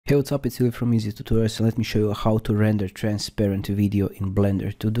Hey, what's up, it's Ilya from Easy Tutorials, and let me show you how to render transparent video in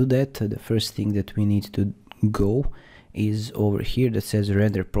Blender. To do that, the first thing that we need to go is over here that says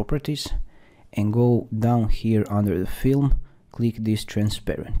render properties, and go down here under the film, click this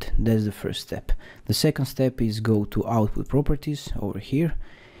transparent. That's the first step. The second step is go to output properties over here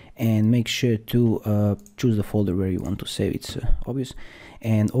and make sure to choose the folder where you want to save. It's obvious,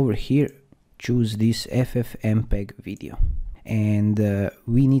 and over here choose this FFmpeg video. And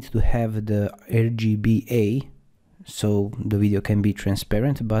we need to have the RGBA, so the video can be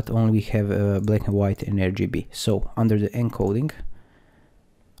transparent, but only we have black and white and RGB. So under the encoding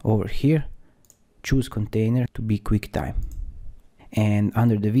over here, choose container to be QuickTime, and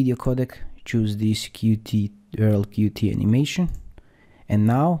under the video codec choose this QT animation. And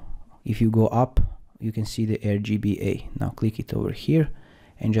now if you go up, you can see the RGBA. Now click it over here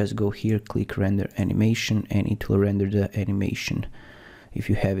and just go here, click render animation, and it will render the animation if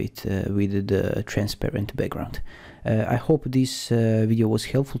you have it with the transparent background. I hope this video was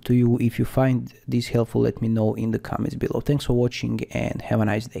helpful to you. If you find this helpful, let me know in the comments below. Thanks for watching and have a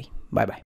nice day. Bye bye.